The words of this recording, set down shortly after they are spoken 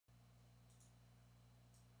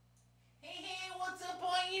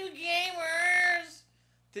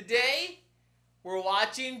Today, we're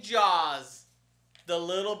watching Jaws, the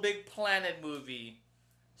Little Big Planet movie,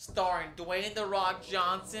 starring Dwayne "The Rock"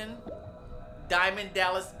 Johnson, Diamond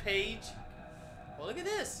Dallas Page. Well, look at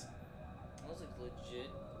this. That looks legit.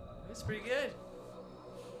 It's pretty good.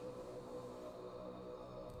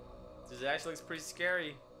 This actually looks pretty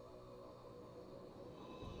scary.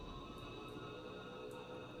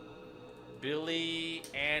 Billy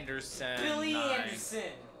Anderson. Billy Anderson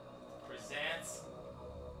presents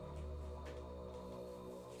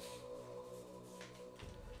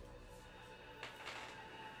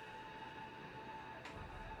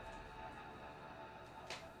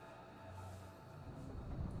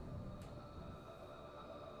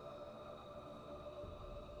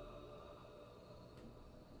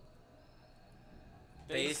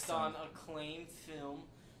based on acclaimed film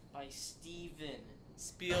by Steven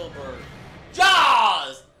Spielberg.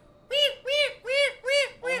 Jaws!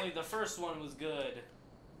 Only the first one was good.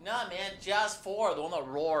 Nah, man, Jaws 4, the one that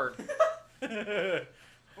roared.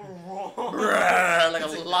 Roar. Like a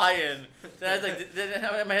lion. Then I was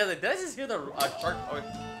like, in my head, like, did I just hear the shark? Or,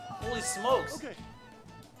 holy smokes! Okay,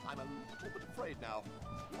 I'm a little bit afraid now.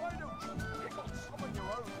 Why don't you pick on some of your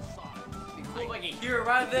own side? Look like you hear it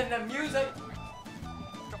rather than the music.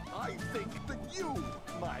 I think that you,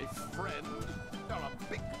 my friend, are a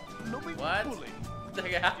big blooming What? bully. What the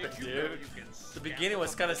heck happened, Did you know dude? you can The scam beginning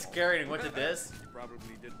was the kind of world? scary and went to this. You probably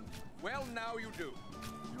didn't. Well, now you do.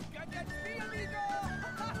 You got that feeling,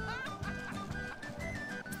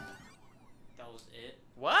 That was it.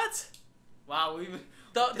 What? Wow, we.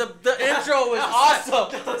 The intro was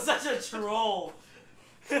awesome. That was such a troll.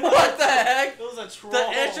 What the heck? It was a troll.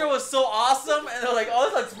 The intro was so awesome, and they're like, "Oh,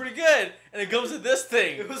 this looks pretty good," and it goes to this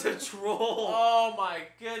thing. It was a troll. Oh my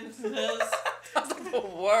goodness, that's like the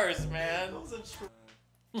worst, man. It was a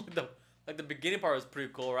troll. Like the beginning part was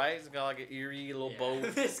pretty cool, right? It's got like an eerie little boat.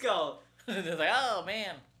 This guy. And it's like, oh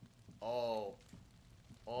man. Oh.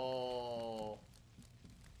 Oh.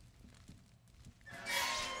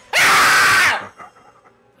 Ah!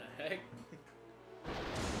 The heck?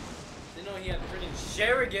 Didn't know he had freaking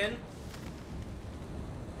Sherigan.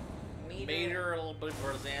 Mater, a little bit of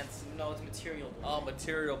Roseanne's. No, it's Material Boy. Oh,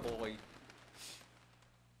 Material Boy.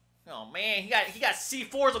 Oh man, he got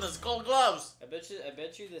C4s on his gold gloves. I bet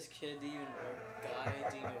you this kid didn't even, or guy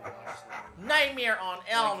didn't even watch that. Nightmare on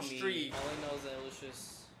Elm Like me, Street. All he knows that it was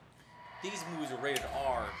just. These movies are rated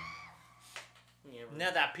R. Yeah,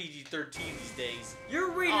 Not that PG-13 these days.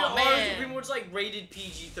 you're rated Oh, R. man. Pretty much like rated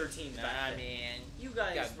PG-13. Nah, back then. man. You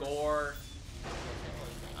guys Got were- gore.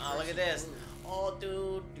 Oh, look at this. Oh,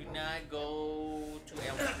 dude, do not go to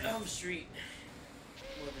Elm Street. Elm Street.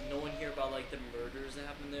 Well, did no one hear about like the murders that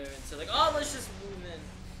happened there and said like, oh, let's just move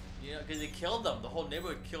in. You know, because they killed them. The whole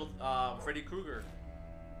neighborhood killed Freddy Krueger.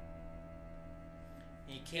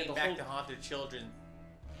 He came the back whole- to haunt their children.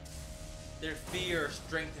 Their fear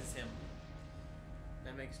strengthens him.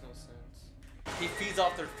 That makes no sense. He feeds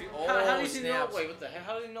off their fear. Oh, How does he know? snaps. Wait, what the heck?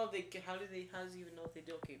 How do you know they? How does he even know if they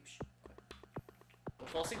do? Okay, shh. Don't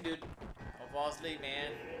fall asleep, dude. Don't fall asleep,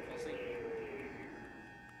 man. Fall asleep.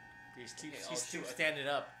 He's Okay, he's I'll too shoot. standing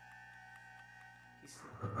up. He's...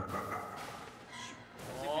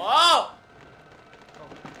 Oh!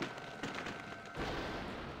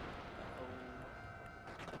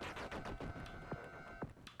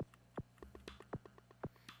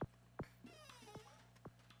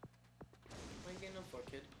 What are you getting up for,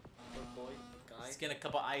 kid? Or boy? Guy? He's getting a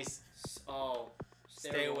cup of ice. Oh.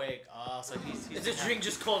 Stay awake. Oh, so he's It's a drink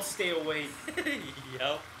just called Stay Awake.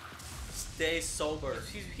 Yep. Stay sober.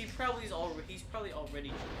 He's probably already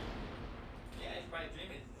drinking. Yeah, he's probably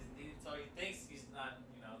dreaming. So he thinks he's not,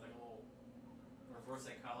 you know, like a little reverse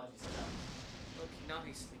psychology stuff. Look, now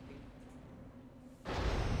he's sleeping.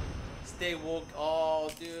 Stay woke. Oh,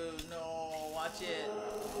 dude, no. Watch it.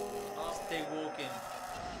 Stay woken.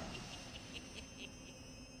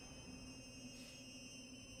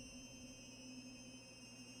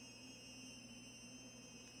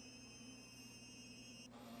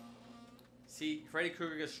 See, Freddy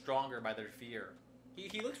Krueger gets stronger by their fear.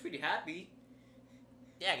 He looks pretty happy.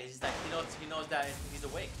 Yeah, because he's like, he knows that he's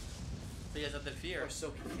awake. So he has nothing to fear. Or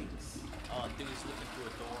so he thinks. Oh, dude, he's looking through a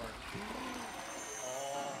door.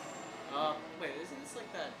 Oh. Wait, isn't this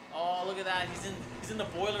like that? Oh, look at that. He's in the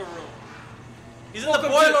boiler room. He's in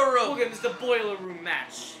Welcome the boiler room. Look at this, the boiler room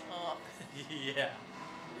match. Oh, yeah.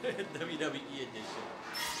 WWE edition.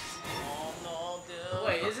 Oh no, dude.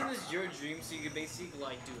 Wait, isn't this your dream so you can basically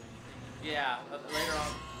like do anything? Yeah. Later on,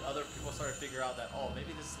 other people started to figure out that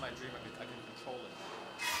maybe this is my dream. I can control it.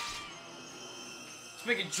 Just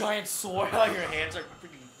make a giant sword out of your hands, like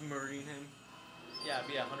freaking murdering him. Yeah, it'd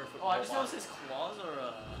be 100-foot. Oh, I just noticed his claws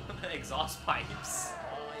are exhaust pipes.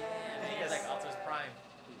 Oh yeah, he has like Optimus Prime.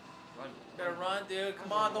 Run. Better run, dude.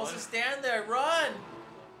 Come on, don't just stand there. Run.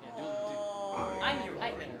 Yeah, dude. Oh. I'm your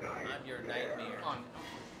nightmare. I'm your nightmare. Come on.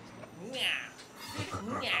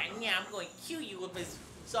 I'm going to kill you with his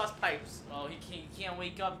sauce pipes. Oh, he can't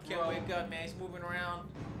wake up, bro. Can't wake up, man. He's moving around.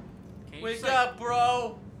 Can't you Wake just, up,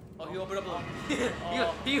 bro. Oh, he opened up a like-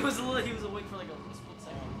 he was awake for like a split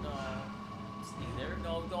second. Oh, no. Stay there.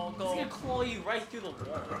 No, don't He's go. gonna claw you right through the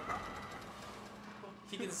wall.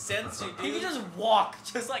 He can sense you, dude. He can just walk,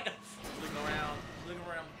 just like. Look around. Look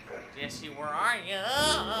around. Jesse, where are you?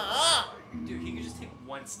 Dude, he could just take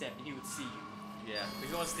one step and he would see you. Yeah, but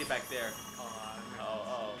he wants to stay back there.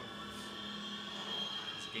 Oh.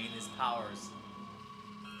 He's gaining his powers.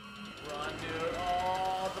 Run, dude.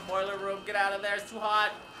 Oh, the boiler room. Get out of there. It's too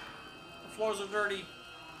hot. The floors are dirty.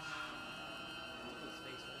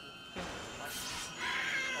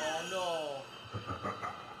 Oh, no.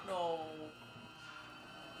 No.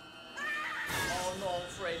 Oh, no,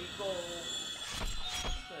 Freddy, go.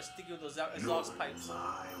 I'm gonna stick you with those exhaust pipes.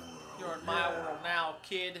 You're in my world now,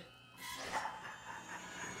 kid.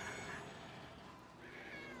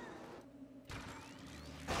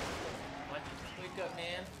 What? Wake up,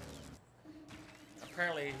 man.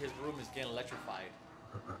 Apparently, his room is getting electrified.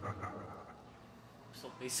 So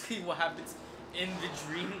basically, what happens in the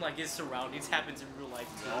dream, like his surroundings, happens in real life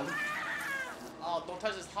too. Oh, don't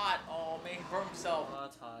touch this hot. Oh, man, he burned himself. Oh,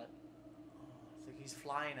 that's hot. It's like he's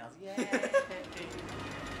flying now. Yeah.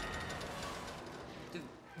 Dude,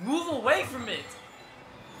 move away from it.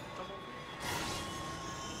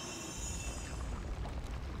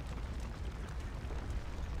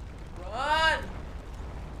 Run!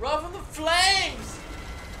 Run from the flames!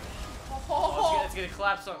 Oh, it's gonna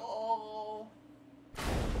collapse on. Oh.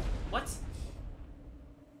 What?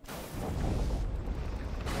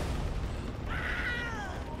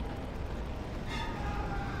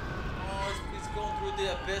 Oh, he's going through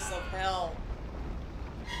the abyss of hell.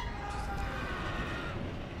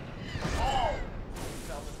 Oh! He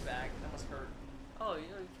fell on his back. That must hurt. Oh,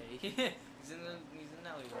 you're okay. he's in the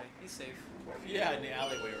alleyway. He's safe. Yeah, in the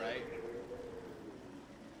alleyway, right?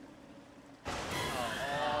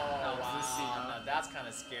 Oh, wow. this scene, now that's kind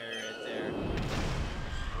of scary right there.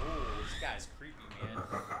 Oh, this guy's creepy, man.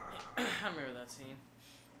 I remember that scene.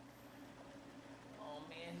 Oh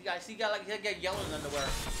man, he got yellow in underwear.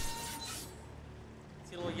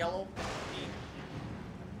 See a little yellow?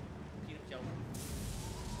 Peanut yellow.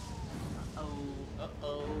 Uh oh.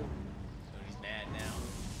 Oh, he's mad now.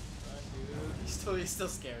 Run, dude. He's still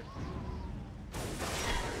scared.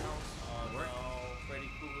 Oh no, Freddy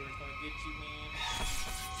Krueger's gonna get you, man.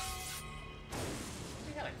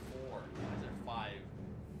 They got like 4. Why is there 5?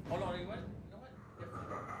 Oh no, you know what?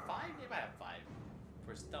 5? They might have 5.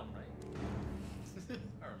 For his thumb, right?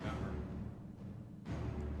 I remember.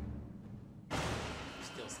 He's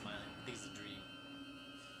still smiling. I think it's a dream.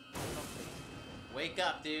 Wake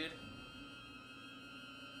up, dude.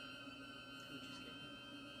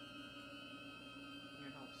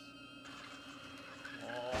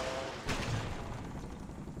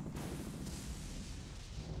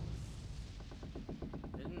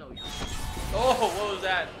 Oh, what was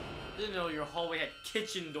that? Didn't know your hallway had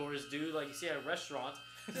kitchen doors, dude. Like you see at a restaurant.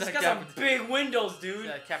 This That got some big windows, dude.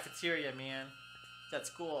 That cafeteria, man. That's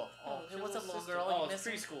school. Oh, hey, what's up, little girl? Oh, You it's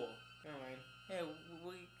missing? preschool. Never mind. Hey, you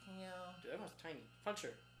know. Dude, everyone's tiny. Punch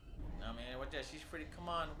her. No, man, what that? She's pretty. Come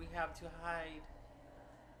on, we have to hide.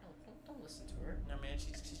 No, don't listen to her. No, man,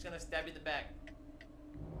 she's gonna stab you in the back.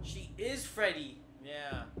 She is Freddy.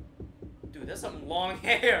 Yeah. Dude, that's some long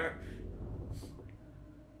hair.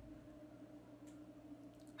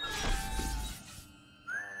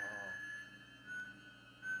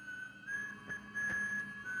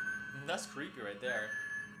 That's creepy right there.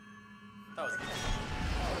 That was. No,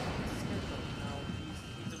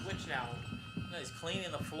 he's a witch now. No, he's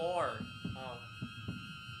cleaning the floor. Oh.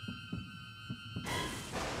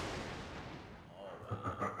 Oh,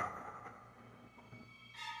 wow.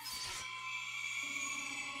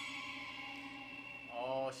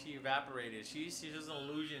 Oh, she evaporated. She's just an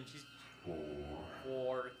illusion. She's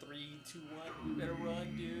 4, 3, 2, 1. You better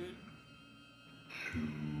run, dude.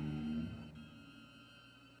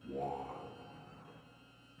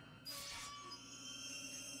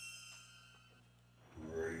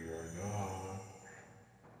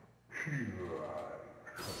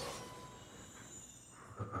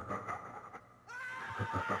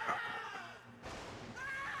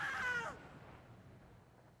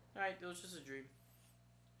 Alright, it was just a dream.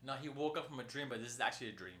 No, he woke up from a dream, but this is actually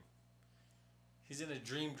a dream. He's in a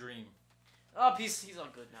dream. Oh, he's all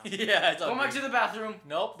good now. Yeah, it's all Go back good. to the bathroom.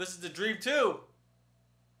 Nope, this is the dream too.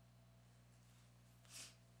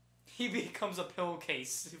 He becomes a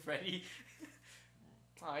pillowcase. Ready?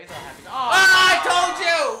 Oh, he's all happy. Oh, Ah, I told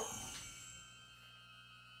you!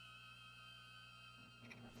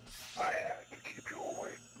 I had to keep you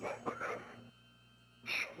awake long enough.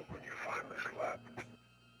 So that when you finally slept,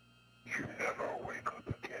 you never wake up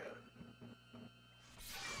again.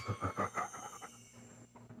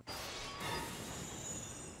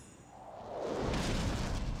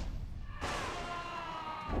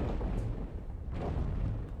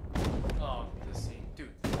 Oh, this scene, dude.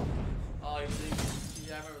 Oh,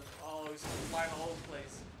 yeah, I remember. Oh, he's flying the whole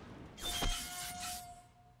place.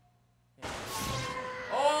 Yeah.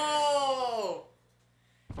 Oh!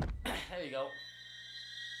 there you go.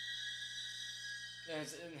 And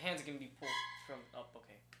his hands can be pulled from up.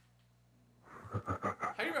 Okay.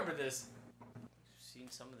 How do you remember this? I've seen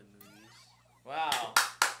some of the movies. Wow.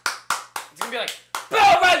 It's gonna be like, boom,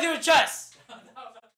 right through the chest.